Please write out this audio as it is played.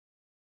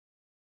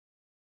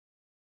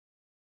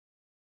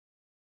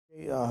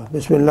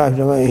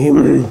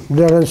Bismillahirrahmanirrahim.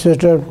 Brothers and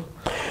sisters,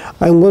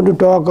 I'm going to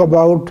talk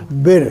about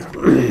bir.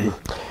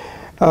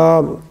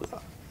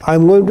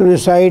 I'm going to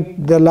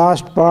recite the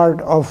last part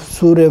of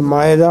Surah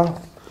Ma'idah,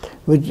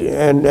 which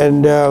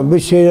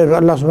says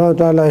Allah subhanahu wa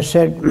ta'ala has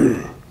said,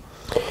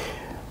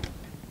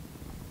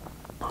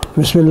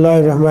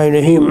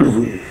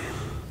 Bismillahirrahmanirrahim.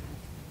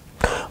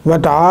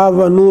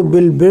 وَتَعَاوَنُوا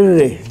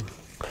بِالْبِرِّ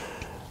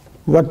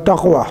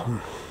وَالتَّقْوَى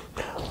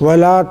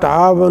وَلَا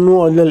تَعَاوَنُوا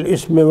عَلَى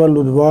الْإِثْمِ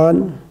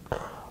وَالْعُدْوَانِ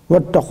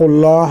وَاتَّقُوا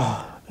اللَّهَ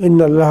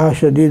إِنَّ اللَّهَ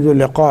شَدِيدُ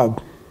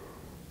الْعِقَابِ.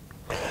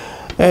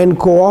 And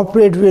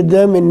cooperate with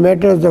them in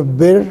matters of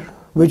bir,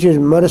 which is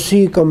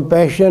mercy,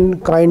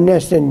 compassion,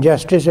 kindness and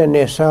justice and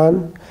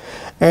ihsan,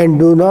 and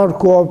do not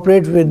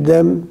cooperate with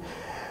them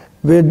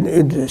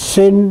with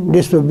sin,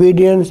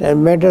 disobedience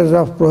and matters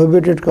of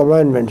prohibited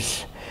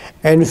commandments.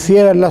 And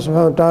fear Allah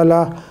subhanahu wa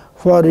ta'ala,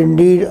 for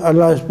indeed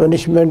Allah's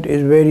punishment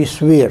is very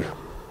severe.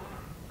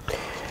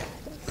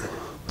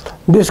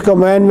 This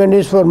commandment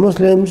is for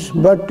Muslims,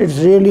 but it's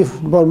really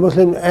for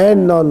Muslims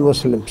and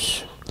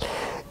non-Muslims.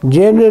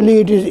 Generally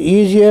it is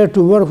easier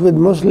to work with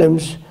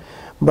Muslims,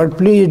 but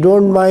please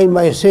don't mind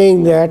my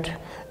saying that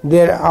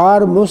there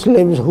are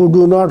Muslims who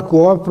do not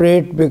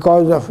cooperate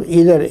because of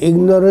either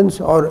ignorance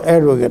or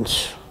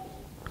arrogance.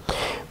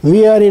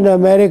 We are in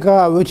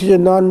America, which is a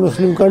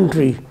non-Muslim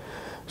country.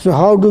 So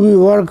how do we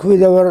work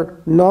with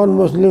our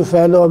non-Muslim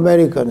fellow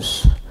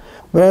Americans?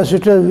 Brothers and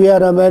sisters, we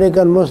are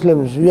American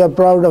Muslims. We are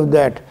proud of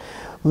that.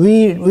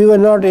 We were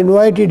not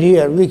invited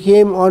here. We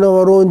came on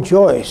our own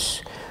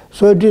choice.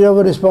 So it is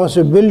our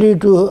responsibility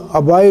to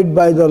abide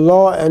by the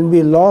law and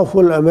be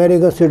lawful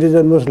American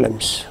citizen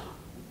Muslims.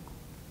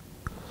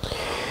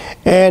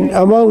 And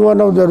among one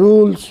of the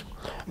rules,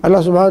 Allah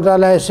subhanahu wa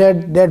ta'ala has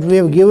said that we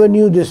have given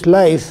you this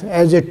life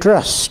as a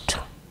trust,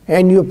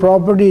 and your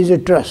property is a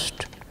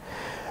trust.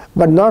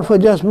 But not for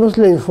just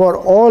Muslims, for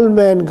all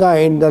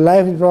mankind, the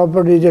life and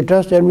property is a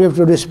trust, and we have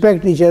to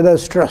respect each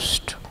other's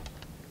trust.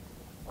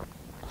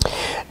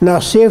 Now,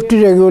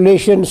 safety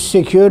regulations,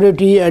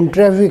 security and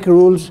traffic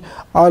rules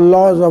are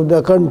laws of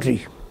the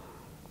country.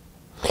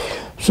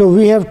 So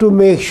we have to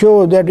make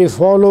sure that we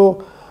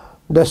follow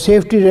the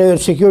safety and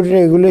security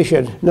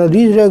regulations. Now,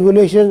 these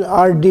regulations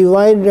are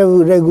divine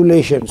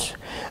regulations.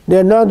 They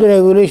are not the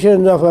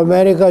regulations of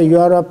America,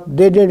 Europe.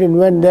 They didn't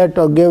invent that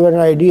or give an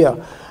idea.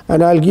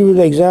 And I'll give you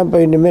the example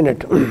in a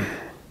minute.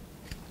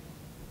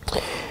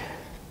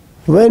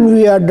 When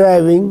we are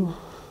driving,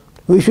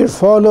 we should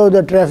follow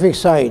the traffic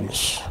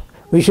signs.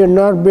 We should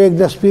not break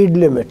the speed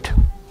limit.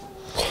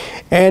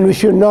 And we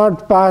should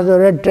not pass the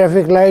red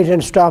traffic lights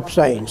and stop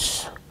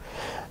signs.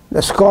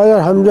 The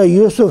scholar Hamza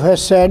Yusuf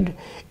has said,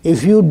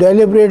 if you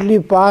deliberately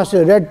pass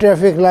a red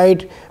traffic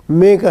light,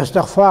 make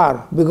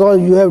astaghfar,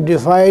 because you have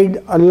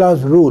defied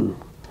Allah's rule,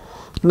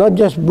 not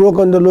just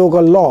broken the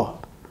local law.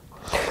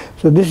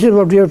 So this is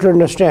what you have to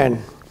understand.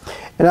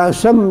 And now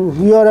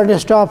you are at a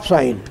stop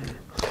sign,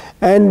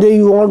 and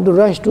you want to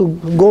rush to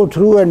go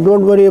through and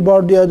don't worry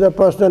about the other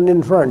person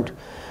in front.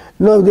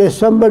 No, if there's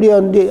somebody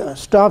on the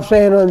stop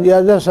sign on the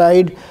other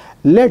side,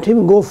 let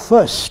him go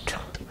first.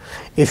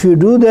 If you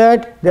do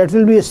that, that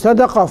will be a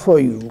sadaqah for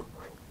you.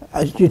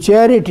 As a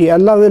charity,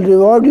 Allah will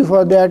reward you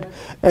for that,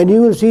 and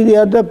you will see the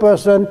other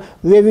person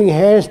waving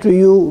hands to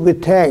you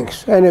with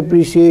thanks and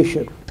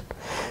appreciation.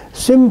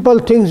 Simple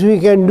things we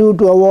can do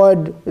to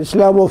avoid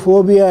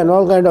Islamophobia and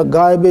all kind of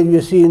garbage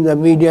we see in the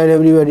media and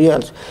everywhere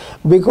else.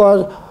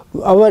 Because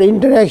our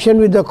interaction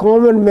with the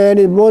common man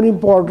is more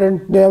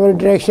important than our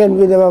interaction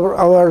with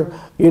our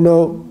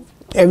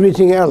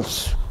everything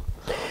else.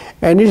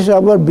 And it is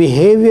our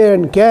behavior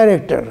and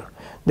character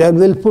that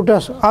will put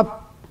us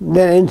up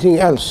than anything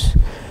else.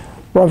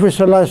 Prophet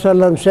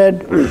ﷺ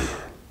said,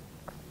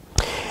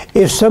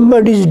 if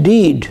somebody's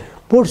deed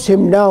puts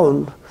him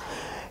down,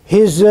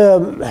 his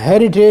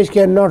heritage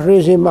cannot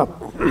raise him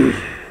up.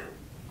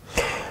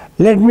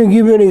 Let me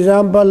give you an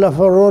example of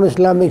our own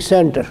Islamic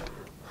center.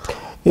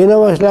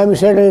 Our Islamic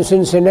center in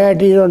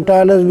Cincinnati is on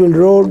Taylorsville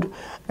Road,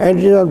 and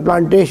it is on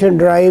Plantation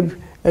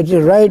Drive. It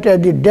is right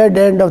at the dead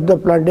end of the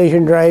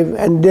Plantation Drive,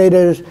 and there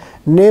is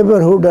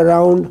neighborhood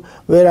around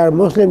where are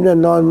Muslims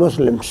and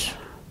non-Muslims.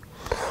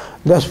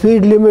 The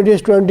speed limit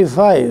is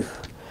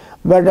 25,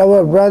 but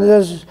our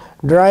brothers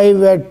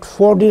drive at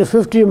 40 to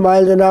 50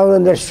 miles an hour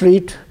on the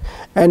street,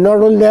 and not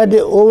only that,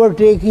 they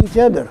overtake each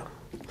other,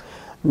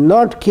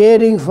 not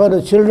caring for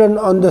the children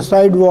on the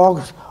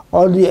sidewalks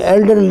or the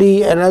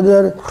elderly and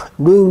other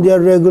doing their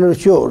regular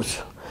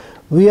chores.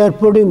 We are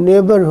putting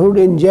neighborhood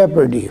in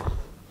jeopardy.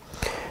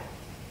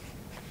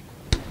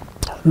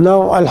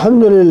 Now,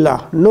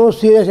 alhamdulillah, no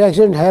serious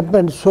accident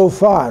happened so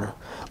far,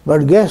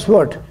 but guess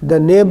what? The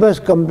neighbors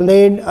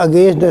complained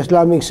against the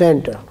Islamic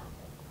Center.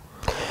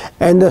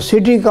 And the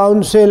city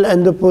council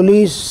and the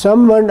police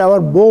summoned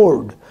our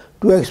board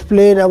to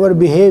explain our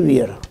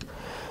behavior.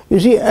 You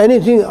see,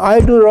 anything I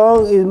do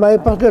wrong is my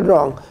personal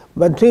wrong.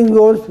 But thing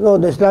goes, no,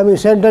 the Islamic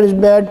Center is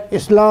bad,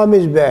 Islam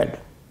is bad.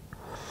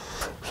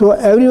 So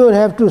everyone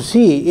have to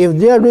see if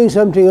they are doing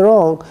something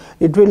wrong,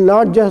 it will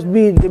not just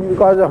be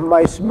because of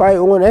my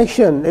own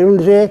action. It will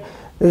say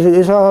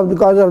it's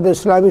because of the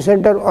Islamic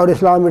Center or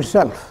Islam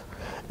itself.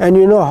 And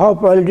you know how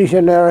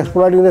politicians are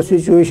exploiting the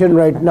situation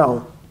right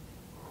now.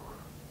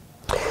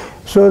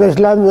 So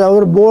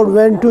our board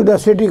went to the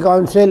city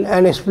council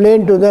and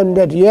explained to them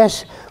that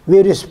yes,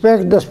 we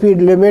respect the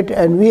speed limit,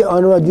 and we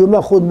on our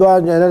Jummah khutbahs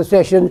and other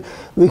sessions,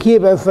 we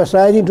keep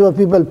emphasizing to our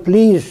people,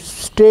 please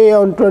stay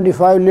on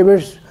 25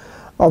 limits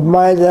of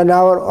miles an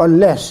hour or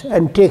less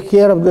and take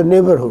care of the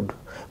neighborhood,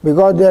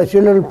 because there are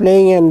children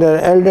playing and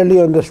the elderly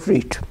on the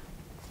street.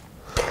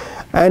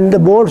 And the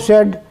board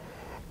said,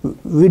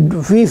 we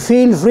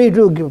feel free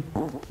to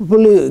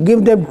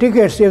give them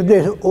tickets if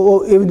they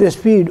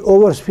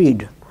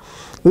overspeed.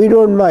 We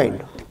don't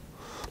mind.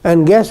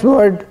 And guess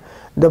what?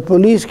 The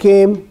police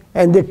came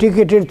and they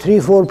ticketed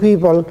 3-4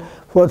 people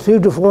for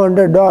 $300 to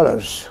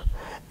 $400.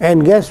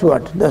 And guess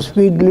what? The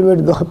speed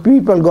limit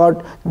people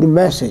got the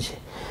message.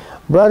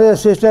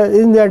 Brothers and sisters,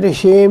 isn't that a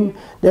shame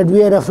that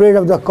we are afraid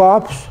of the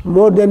cops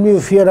more than we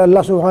fear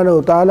Allah subhanahu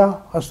wa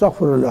ta'ala?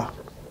 Astaghfirullah.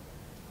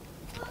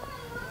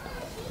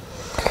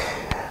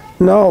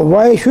 Now,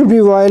 why should we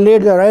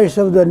violate the rights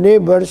of the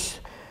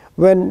neighbors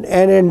when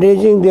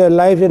endangering their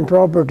lives and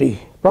property?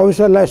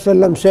 Prophet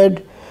ﷺ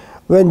said,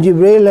 when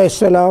Jibreel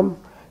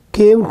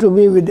came to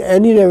me with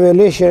any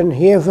revelation,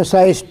 he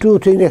emphasized two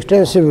things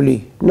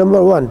extensively.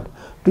 Number one,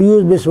 to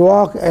use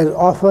miswak as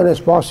often as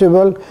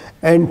possible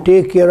and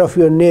take care of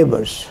your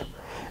neighbors.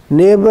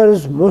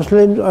 Neighbors,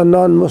 Muslims or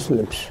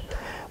non-Muslims.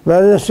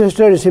 Brothers and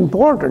sisters, it's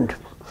important.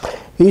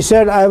 He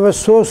said, I was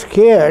so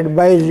scared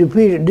by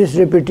this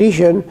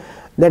repetition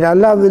that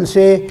Allah will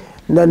say,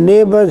 the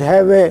neighbors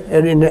have a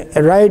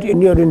right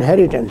in your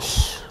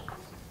inheritance.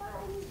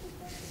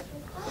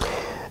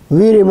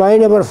 We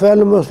remind our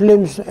fellow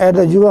Muslims at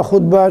the Jummah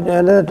khutbah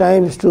and other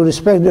times to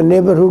respect the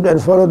neighborhood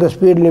and follow the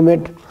speed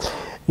limit,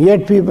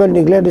 yet people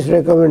neglect this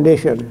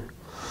recommendation.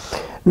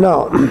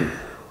 Now,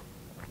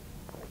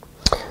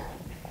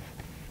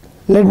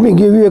 let me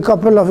give you a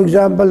couple of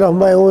examples of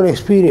my own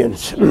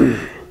experience.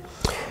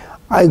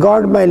 I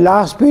got my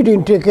last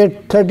speeding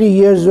ticket 30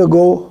 years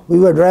ago. We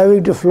were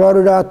driving to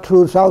Florida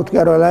through South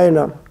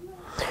Carolina,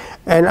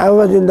 and I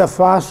was in the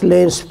fast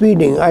lane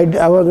speeding.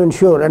 I wasn't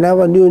sure, and I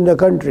was new in the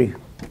country.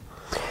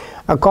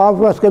 A cop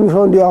was coming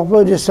from the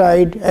opposite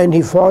side, and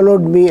he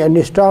followed me and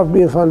he stopped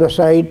me from the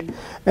side,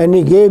 and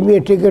he gave me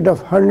a ticket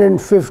of $150.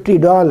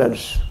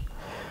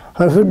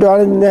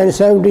 $150 in the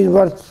 1970s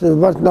worth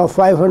now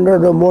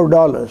 $500 or more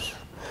dollars.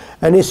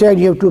 And he said,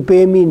 you have to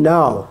pay me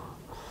now.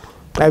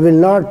 I will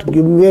not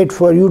wait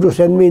for you to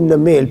send me in the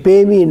mail.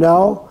 Pay me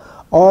now,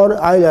 or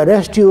I'll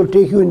arrest you or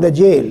take you in the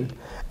jail,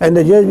 and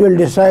the judge will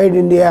decide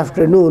in the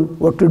afternoon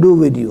what to do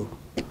with you.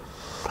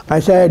 I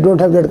said, I don't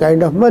have that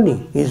kind of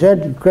money. He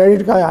said,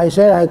 credit card. I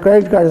said, I have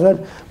credit cards. Sir.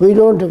 We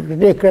don't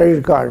take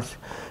credit cards.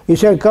 He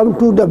said, come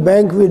to the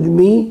bank with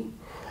me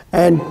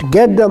and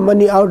get the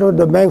money out of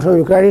the bank from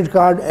your credit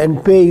card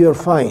and pay your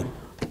fine.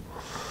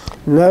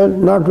 No,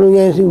 not doing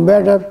anything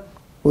better.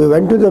 We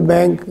went to the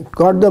bank,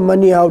 got the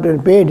money out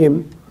and paid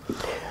him,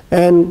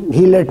 and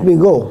he let me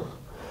go.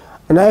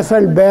 And I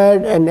felt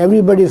bad, and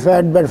everybody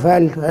felt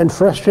and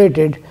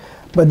frustrated,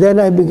 but then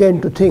I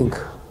began to think,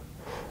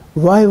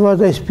 why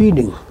was I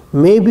speeding?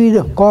 Maybe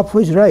the cop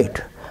was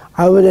right.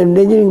 I was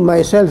endangering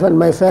myself and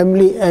my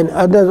family and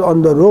others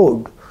on the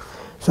road.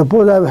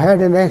 Suppose I've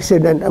had an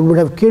accident and would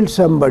have killed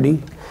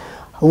somebody.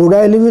 Would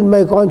I live with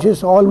my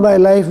conscience all my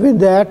life with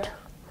that?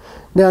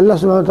 Then Allah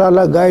subhanahu wa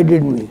ta'ala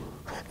guided me.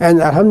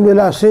 And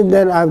alhamdulillah, since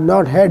then I've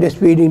not had a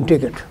speeding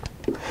ticket.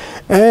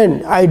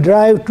 And I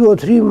drive 2 or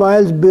 3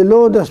 miles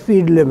below the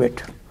speed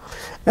limit.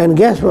 And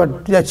guess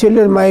what? The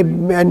children my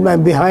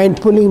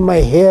behind pulling my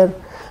hair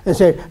and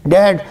said,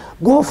 Dad,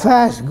 go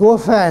fast,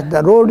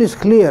 the road is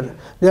clear,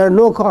 there are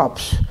no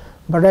cops.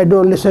 But I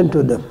don't listen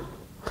to them.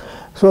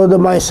 So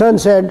my son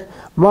said,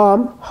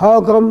 Mom, how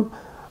come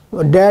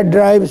Dad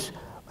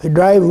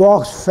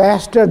walks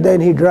faster than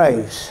he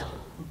drives?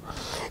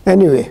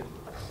 Anyway,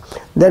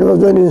 that was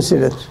one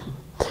incident.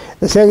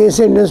 The second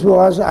incident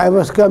was, I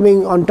was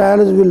coming on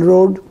Tyrusville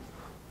Road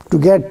to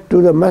get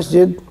to the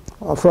masjid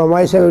from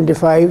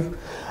I-75,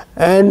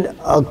 and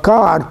a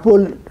car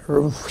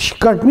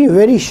cut me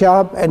very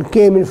sharp and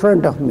came in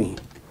front of me.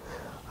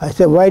 I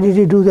said, why did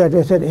he do that?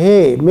 I said,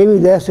 hey, maybe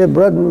there's a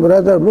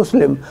brother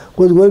Muslim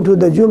who's going to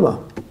the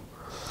Jummah.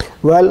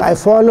 Well, I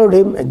followed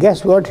him, and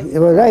guess what? He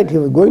was right, he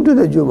was going to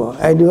the Jummah,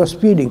 and he was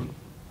speeding.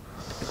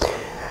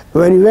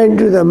 When we went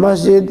to the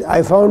masjid,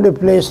 I found a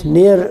place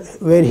near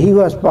where he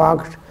was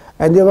parked,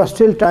 and there was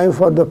still time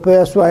for the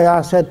prayer, so I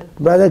asked,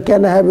 brother,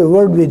 can I have a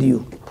word with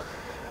you?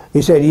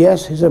 He said,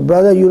 yes. He said,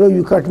 brother,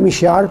 you cut me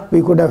sharp,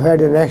 we could have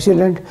had an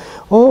accident.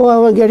 Oh, I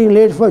was getting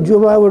late for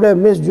Jummah, I would have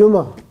missed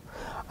Jummah.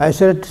 I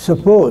said,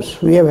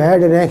 suppose we have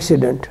had an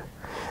accident,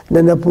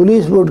 then the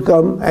police would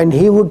come and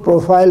he would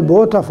profile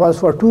both of us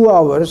for 2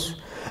 hours,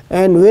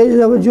 and where is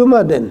our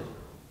Jummah then?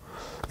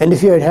 And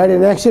if you had had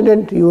an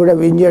accident, you would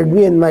have injured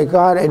me in my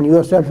car and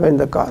yourself in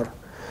the car.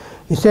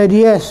 He said,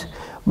 yes,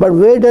 But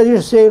where does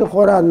it say in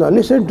Quran? Now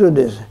listen to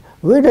this.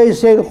 Where does it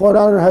say in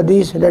Quran or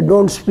Hadith that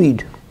don't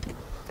speed?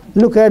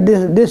 Look at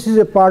this. This is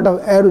a part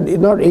of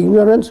not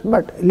ignorance,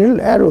 but a little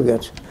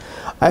arrogance.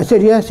 I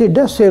said, yes, it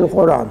does say in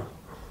Quran.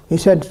 He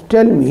said,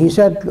 tell me. He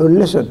said,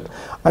 listen.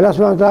 Allah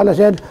subhanahu wa ta'ala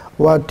said,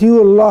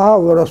 وَأَطِيعُوا اللَّهَ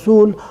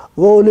وَرَسُولَهُ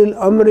وَأُولِي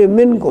الْأَمْرِ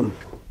مِنْكُمْ.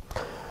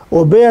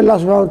 Obey Allah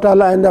subhanahu wa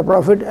ta'ala and the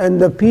Prophet and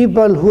the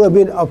people who have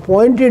been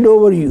appointed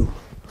over you.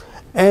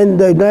 And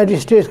the United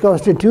States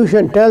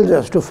Constitution tells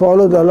us to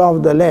follow the law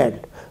of the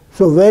land.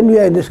 So when we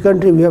are in this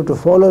country, we have to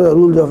follow the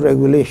rules of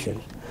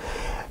regulations.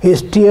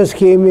 His tears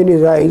came in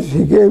his eyes.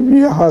 He gave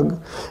me a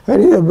hug.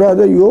 And he said,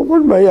 brother, you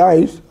opened my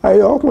eyes.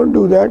 I often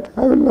do that.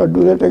 I will not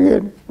do that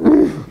again.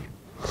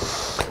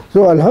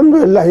 So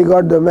alhamdulillah, he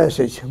got the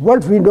message.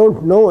 What we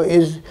don't know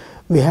is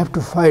we have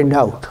to find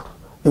out.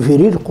 If you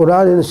read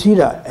Quran and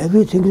Seerah,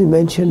 everything is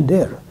mentioned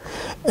there.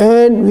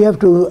 And we have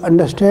to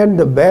understand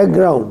the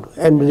background.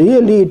 And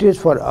really it is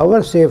for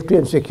our safety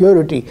and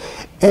security.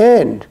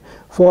 And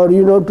for,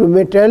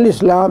 to tell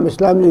Islam is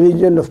a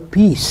religion of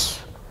peace.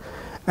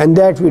 And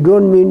that we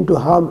don't mean to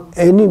harm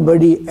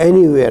anybody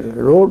anywhere,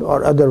 road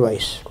or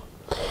otherwise.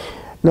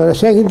 Now the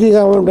second thing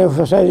I want to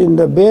emphasize in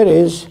the bear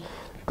is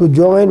to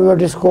join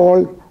what is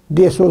called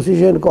the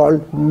association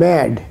called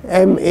MAD,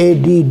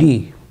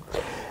 M-A-D-D.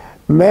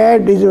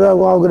 MAD is an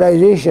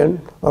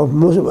organization of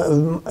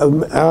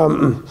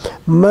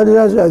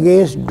mothers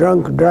against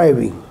drunk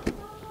driving.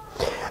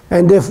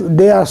 And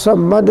there are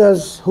some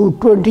mothers who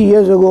 20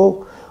 years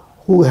ago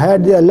who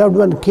had their loved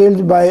one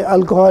killed by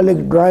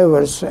alcoholic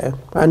drivers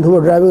and who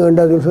were driving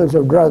under the influence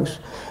of drugs.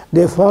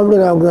 They formed an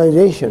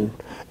organization.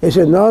 It's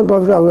a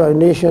non-profit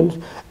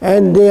organization,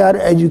 and they are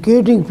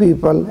educating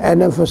people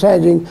and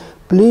emphasizing,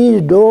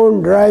 please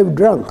don't drive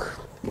drunk.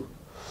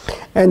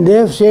 And they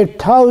have saved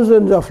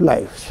thousands of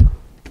lives.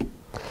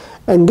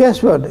 And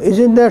guess what?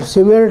 Isn't that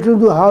similar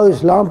to how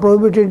Islam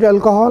prohibited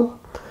alcohol?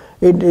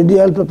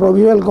 The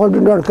prohibition of alcohol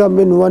did not come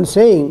in one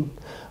saying.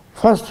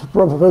 First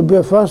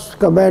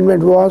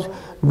commandment was,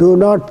 do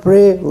not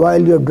pray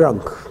while you're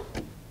drunk.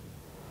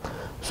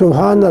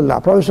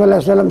 Subhanallah. Prophet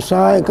ﷺ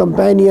saw a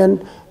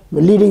companion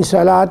leading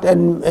salat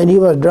and he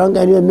was drunk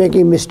and he was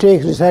making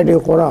mistakes reciting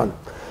Quran.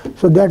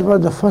 So that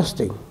was the first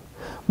thing.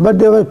 But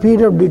there was a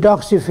period of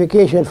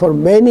detoxification. For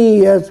many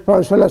years,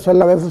 Prophet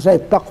ﷺ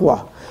emphasized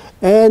taqwa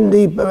and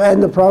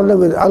the problem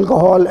with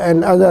alcohol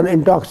and other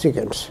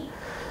intoxicants.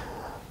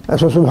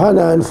 So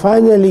subhanallah, and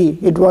finally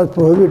it was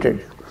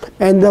prohibited.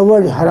 And the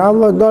word haram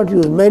was not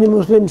used. Many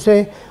Muslims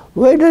say,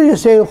 where does it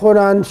say in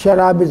Quran,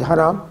 sharab is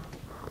haram,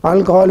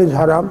 alcohol is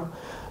haram?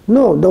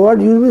 No, the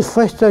word used is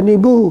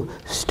fastanibu,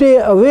 stay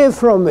away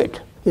from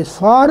it. It's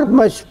far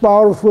much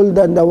powerful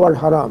than the word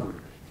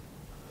haram.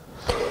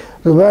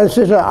 So brother and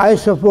sister, I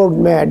support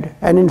MAD,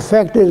 and in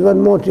fact there's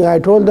one more thing. I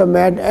told the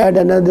MAD, add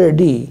another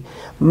D,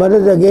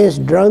 Mothers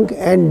Against Drunk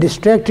and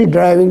Distracted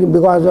Driving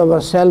because of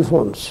our cell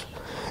phones.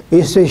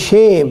 It's a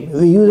shame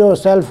we use our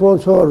cell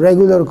phones for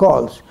regular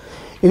calls.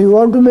 If you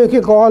want to make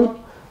a call,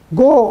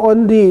 go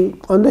on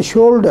the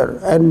shoulder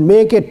and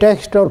make a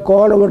text or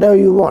call or whatever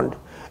you want.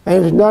 And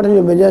if it's not an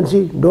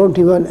emergency, don't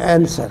even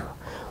answer.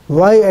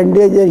 Why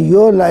endanger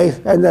your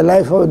life and the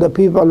life of the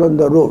people on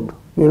the road?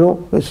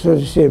 It's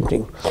the same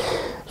thing.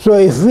 So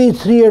if we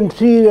 3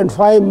 and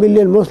 5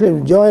 million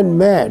Muslims join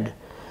MAD,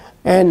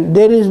 and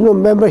there is no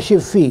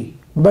membership fee,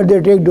 but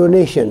they take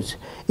donations.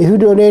 If you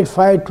donate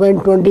 $5,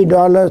 $20,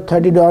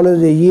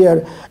 $30 a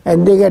year,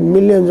 and they get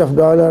millions of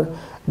dollars,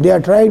 they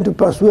are trying to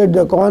persuade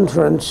the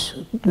Congress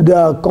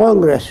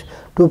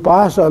to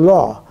pass a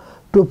law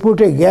to put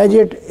a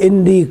gadget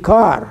in the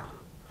car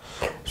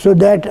so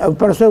that a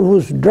person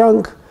who's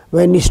drunk,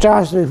 when he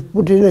starts to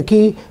put in a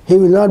key, he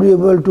will not be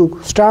able to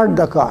start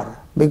the car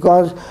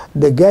because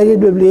the gadget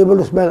will be able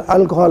to smell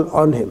alcohol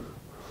on him.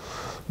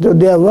 So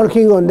they are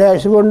working on that.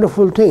 It's a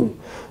wonderful thing.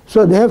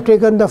 So they have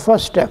taken the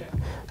first step.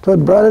 So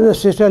brothers and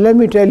sisters, let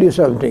me tell you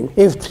something.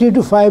 If 3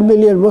 to 5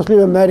 million Muslim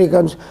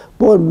Americans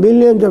pour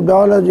millions of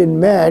dollars in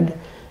MAD,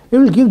 it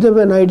will give them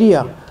an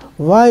idea.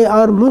 Why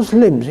are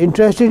Muslims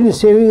interested in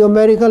saving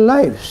American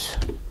lives?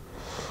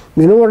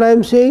 You know what I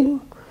am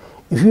saying?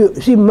 If you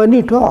see,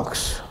 money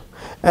talks.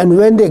 And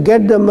when they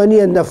get the money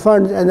and the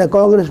funds and the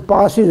Congress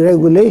passes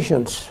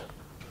regulations,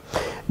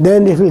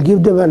 then it will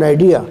give them an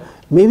idea.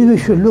 Maybe we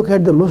should look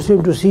at the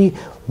Muslim to see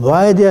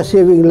why they are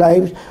saving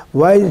lives,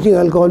 why they think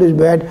alcohol is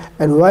bad,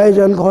 and why is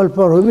alcohol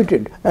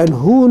prohibited. And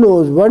who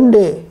knows, one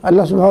day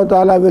Allah subhanahu wa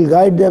ta'ala will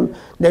guide them.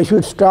 They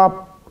should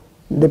stop,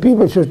 the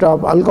people should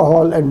stop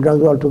alcohol and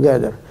drugs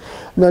altogether.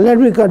 Now let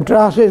me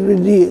contrast it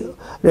with the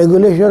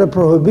regulation of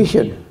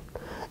prohibition.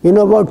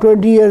 About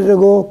 20 years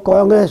ago,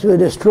 Congress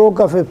with a stroke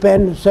of a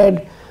pen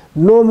said,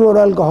 no more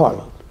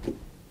alcohol.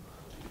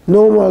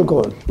 No more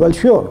alcohol. Well,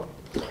 sure.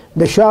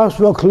 The shops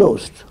were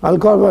closed.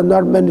 Alcohol was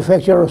not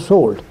manufactured or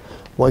sold.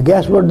 Well,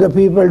 guess what the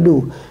people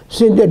do?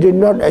 Since they did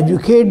not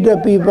educate the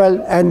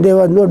people and there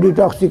was no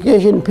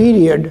detoxification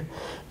period,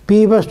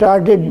 people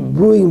started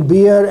brewing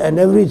beer and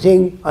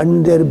everything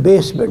in their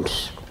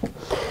basements.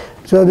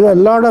 So there was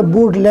a lot of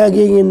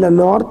bootlegging in the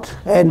north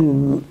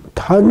and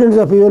Thousands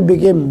of people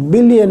became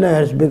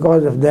billionaires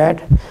because of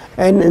that.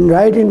 And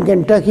right in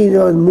Kentucky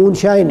there was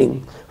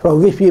moonshining,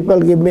 from which people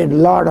made a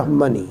lot of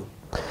money.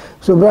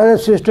 So brother,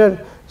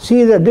 sister,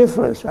 see the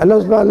difference.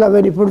 Allah subhanahu wa ta'ala,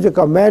 when He puts a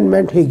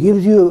commandment, He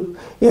gives you,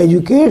 He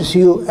educates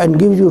you and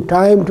gives you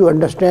time to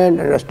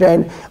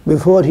understand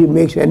before He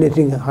makes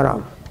anything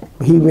haram.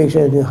 He makes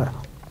anything haram.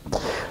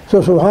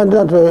 So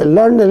subhanAllah, to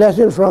learn the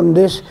lesson from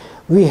this,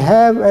 we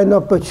have an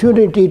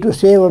opportunity to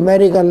save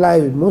American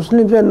lives,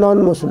 Muslims and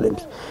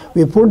non-Muslims.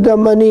 We put the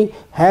money,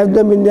 have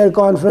them in their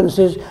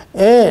conferences,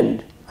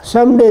 and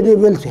someday they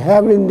will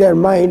have in their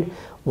mind,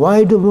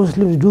 why do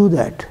Muslims do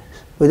that?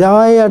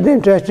 Why are they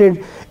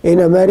interested in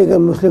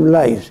American Muslim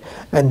lives?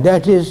 And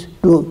that is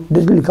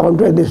this will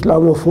counter the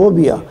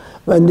Islamophobia.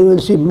 When they will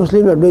see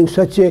Muslims are doing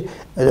such a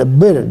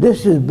bir,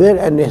 this is bir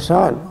and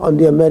ihsan on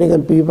the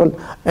American people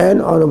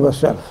and on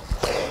ourselves.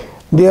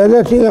 The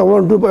other thing I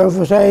want to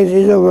emphasize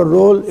is our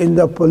role in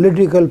the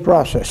political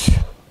process.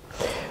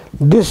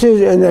 This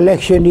is an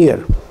election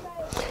year,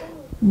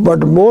 but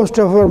most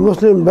of our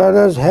Muslim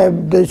brothers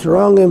have this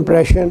wrong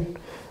impression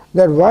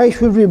that why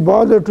should we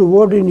bother to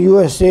vote in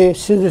USA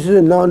since this is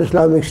a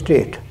non-Islamic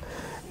state.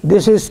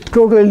 This is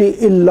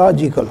totally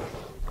illogical.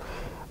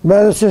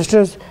 Brothers and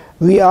sisters,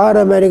 we are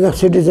American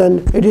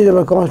citizens. It is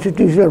our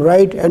constitutional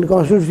right and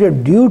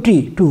constitutional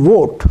duty to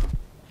vote.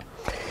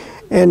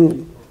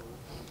 And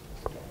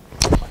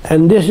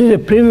this is a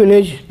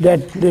privilege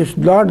that is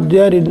not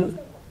there in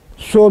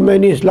so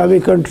many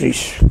Islamic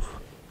countries.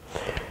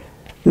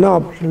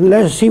 Now,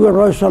 let's see what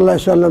Prophet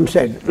ﷺ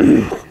said.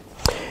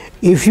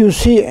 If you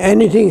see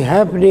anything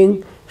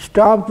happening,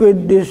 stop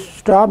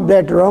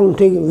that wrong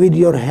thing with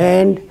your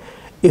hand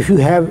if you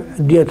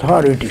have the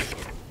authority.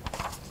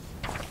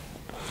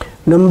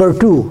 Number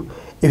 2,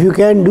 if you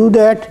can do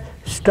that,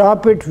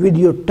 stop it with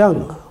your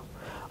tongue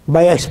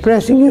by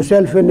expressing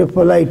yourself in a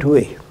polite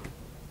way.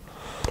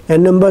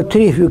 And number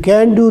 3, if you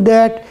can't do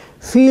that,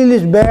 feel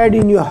this bad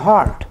in your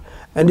heart.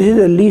 And this is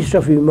the least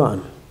of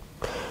Iman.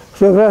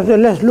 So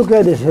let's look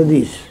at this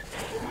hadith.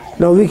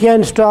 Now we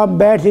can't stop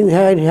bad things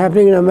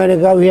happening in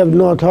America. We have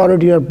no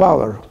authority or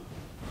power.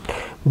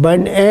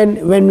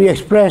 And when we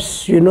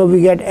express,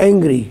 we get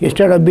angry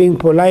instead of being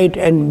polite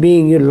and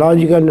being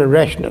logical and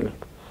rational.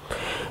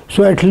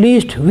 So at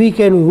least we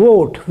can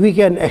vote. We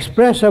can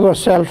express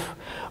ourselves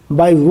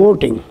by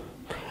voting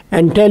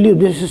and tell you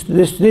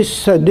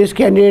this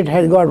candidate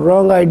has got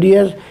wrong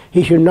ideas.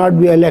 He should not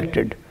be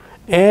elected.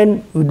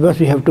 And but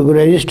we have to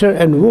register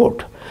and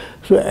vote.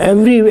 So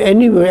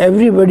everybody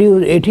who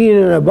is 18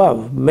 and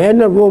above,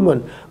 man or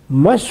woman,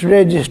 must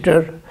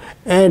register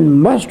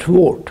and must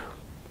vote.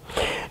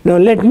 Now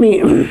let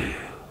me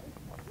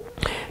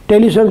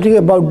tell you something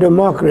about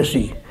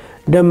democracy.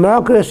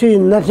 Democracy is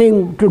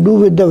nothing to do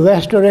with the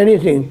West or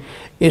anything.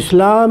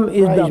 Islam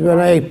is when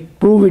I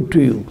prove it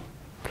to you.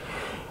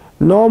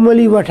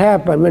 Normally what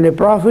happened, when a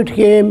prophet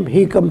came,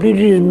 he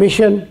completed his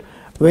mission.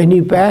 When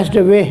he passed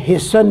away,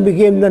 his son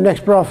became the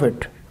next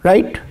prophet,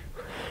 right?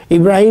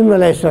 Ibrahim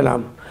alayhi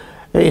salam,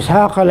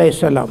 Ishaq alayhi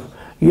salam,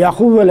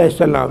 Yaqub alayhi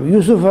salam,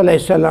 Yusuf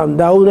alayhi salam,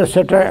 Dawood,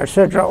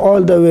 etc.,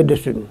 all the way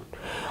descended.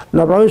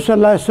 Now Prophet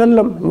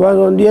ﷺ was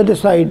on the other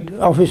side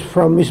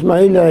from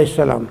Ismail alayhi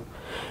salam.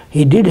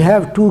 He did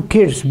have 2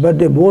 kids, but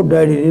they both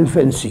died in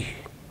infancy.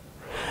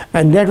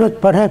 And that was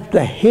perhaps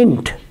the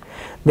hint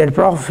that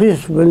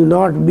prophets will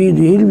not be,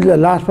 he'll be the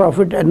last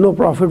prophet and no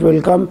prophet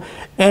will come,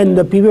 and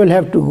the people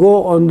have to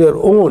go on their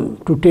own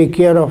to take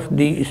care of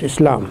the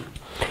Islam.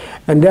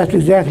 And that's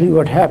exactly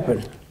what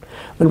happened.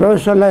 When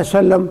Prophet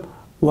ﷺ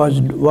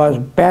was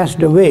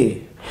passed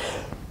away,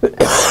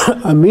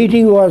 a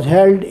meeting was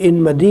held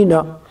in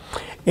Medina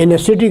in a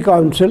city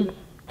council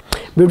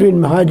between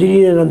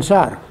Muhajirin and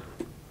Ansar.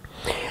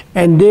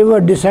 And they were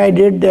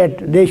decided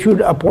that they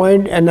should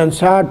appoint an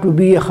Ansar to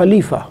be a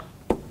Khalifa.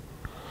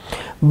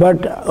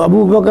 But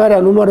Abu Bakr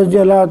and Umar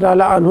radiallahu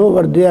ta'ala anhu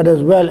were there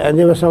as well, and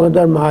there were some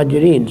other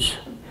Muhajirins.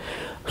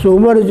 So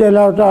Umar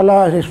radiallahu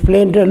ta'ala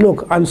explained to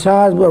look,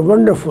 Ansars were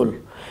wonderful.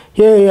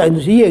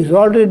 He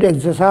exalted the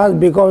Ansars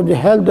because they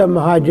helped the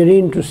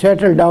Muhajirin to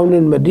settle down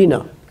in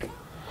Medina.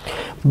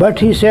 But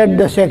he said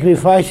the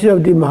sacrifices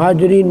of the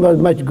Muhajirin was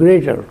much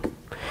greater.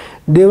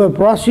 They were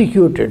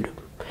prosecuted.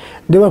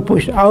 They were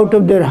pushed out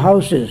of their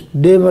houses.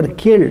 They were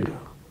killed.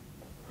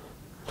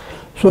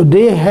 So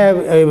they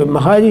have,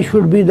 Mahdi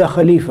should be the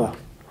Khalifa.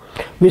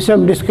 With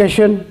some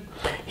discussion,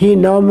 he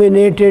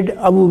nominated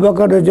Abu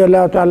Bakr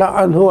radiallahu ta'ala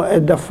anhu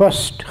as the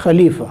first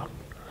Khalifa.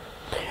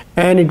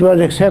 And it was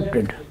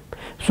accepted.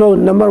 So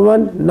number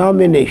 1,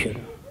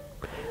 nomination.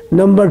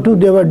 Number 2,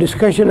 there were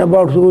discussion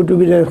about who to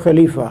be the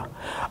Khalifa.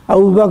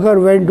 Abu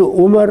Bakr went to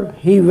Umar,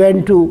 he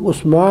went to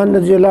Usman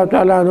radiallahu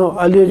ta'ala anhu,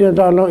 Ali radiallahu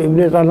ta'ala anhu,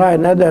 Ibn Talha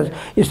and others.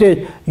 He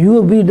said,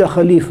 you be the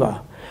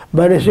Khalifa.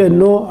 But he said,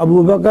 no,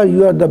 Abu Bakr,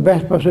 you are the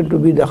best person to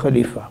be the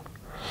Khalifa.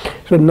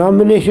 So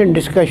nomination,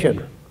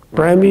 discussion,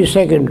 primary,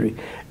 secondary.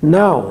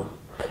 Now,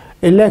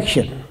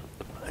 election.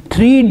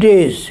 3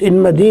 days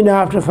in Medina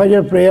after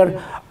Fajr prayer,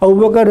 Abu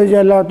Bakr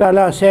radiallahu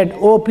ta'ala said,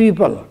 O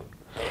people,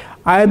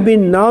 I have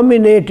been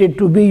nominated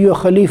to be your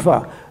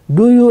Khalifa.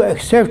 do you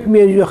accept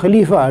me as your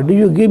Khalifa? Do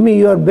you give me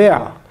your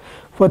bay'ah?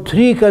 For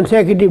 3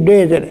 consecutive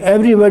days, and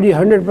everybody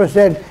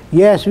 100%,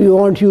 yes, we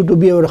want you to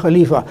be our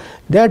Khalifa.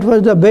 That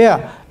was the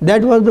bay'ah,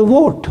 that was the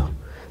vote.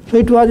 So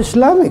it was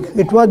Islamic.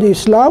 It was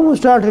Islam who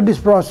started this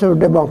process of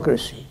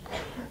democracy.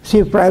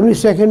 See, primary,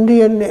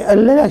 secondary, and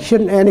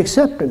election and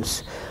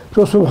acceptance.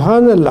 So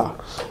subhanallah,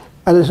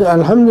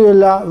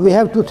 alhamdulillah, we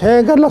have to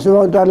thank Allah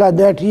subhanahu wa ta'ala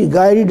that He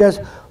guided us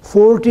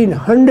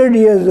 1400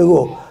 years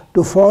ago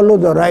to follow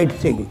the right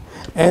thing.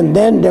 And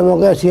then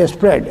democracy has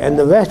spread. And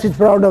the West is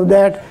proud of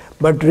that,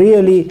 but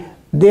really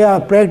they are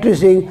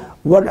practicing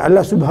what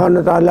Allah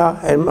subhanahu wa ta'ala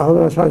and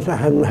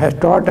Muhammad has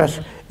taught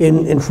us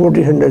in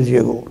 1400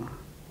 years ago.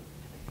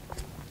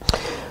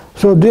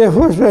 So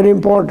therefore it's very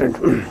important.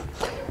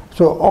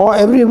 So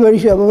everybody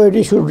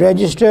should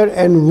register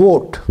and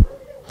vote.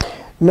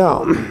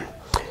 Now,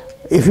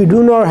 if you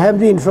do not have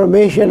the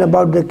information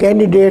about the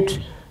candidates,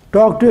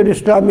 talk to your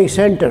Islamic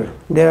center.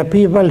 There are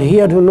people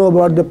here who know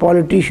about the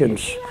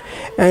politicians.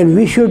 And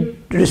we should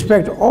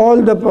respect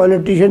all the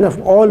politicians of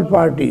all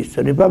parties,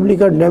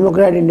 Republican,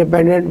 Democrat,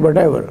 Independent,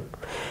 whatever.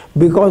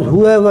 Because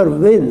whoever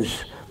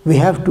wins, we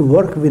have to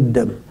work with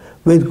them,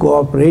 with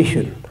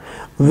cooperation,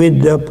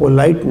 with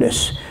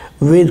politeness,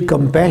 with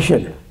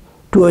compassion,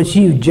 to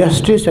achieve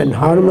justice and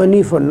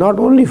harmony for not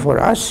only for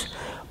us,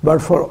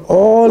 but for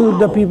all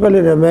the people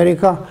in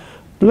America.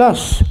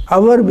 Plus,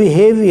 our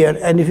behavior,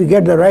 and if you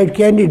get the right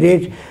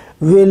candidate,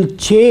 will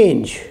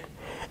change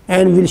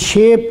and will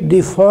shape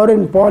the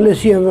foreign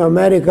policy of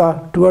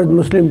America towards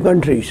Muslim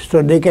countries,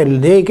 so they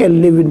can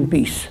live in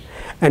peace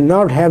and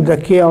not have the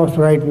chaos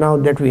right now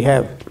that we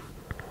have.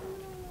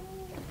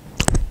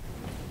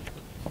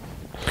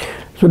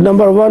 So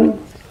number one,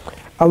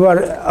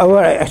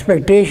 our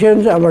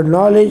expectations, our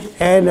knowledge,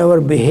 and our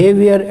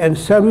behavior and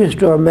service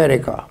to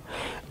America.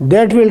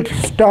 That will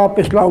stop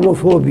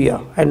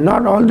Islamophobia, and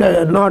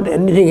not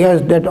anything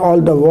else, that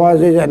all the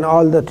wazes and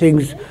all the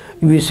things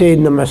we say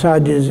in the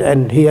messages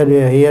and here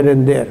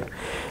and there.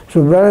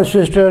 So brothers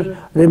and sisters,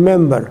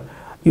 remember,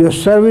 your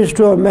service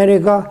to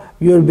America,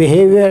 your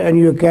behavior and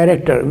your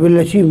character will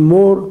achieve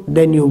more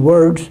than your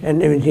words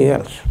and everything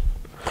else.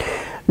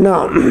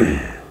 Now,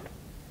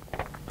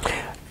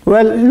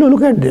 well,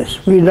 look at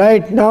this. We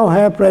right now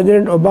have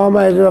President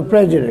Obama as our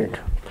president.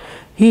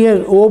 He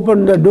has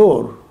opened the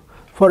door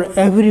for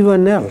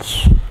everyone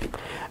else.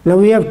 Now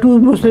we have 2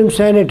 Muslim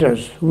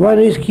senators. One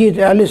is Keith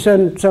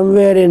Ellison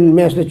somewhere in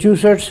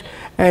Massachusetts,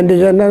 and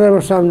there's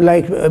another some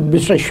like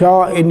Mr.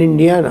 Shaw in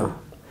Indiana.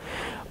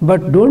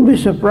 But don't be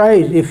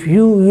surprised if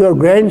your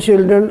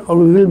grandchildren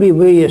will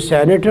be a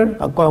senator,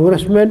 a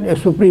congressman, a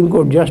Supreme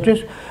Court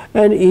justice,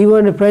 and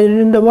even a president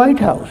in the White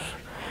House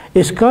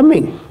is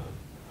coming.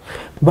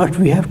 But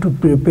we have to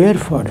prepare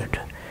for it.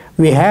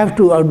 We have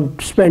to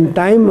spend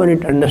time on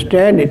it,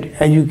 understand it,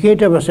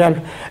 educate ourselves,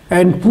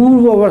 and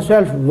prove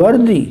ourselves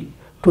worthy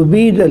to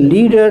be the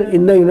leader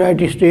in the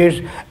United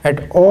States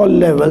at all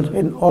levels,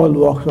 in all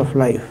walks of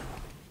life.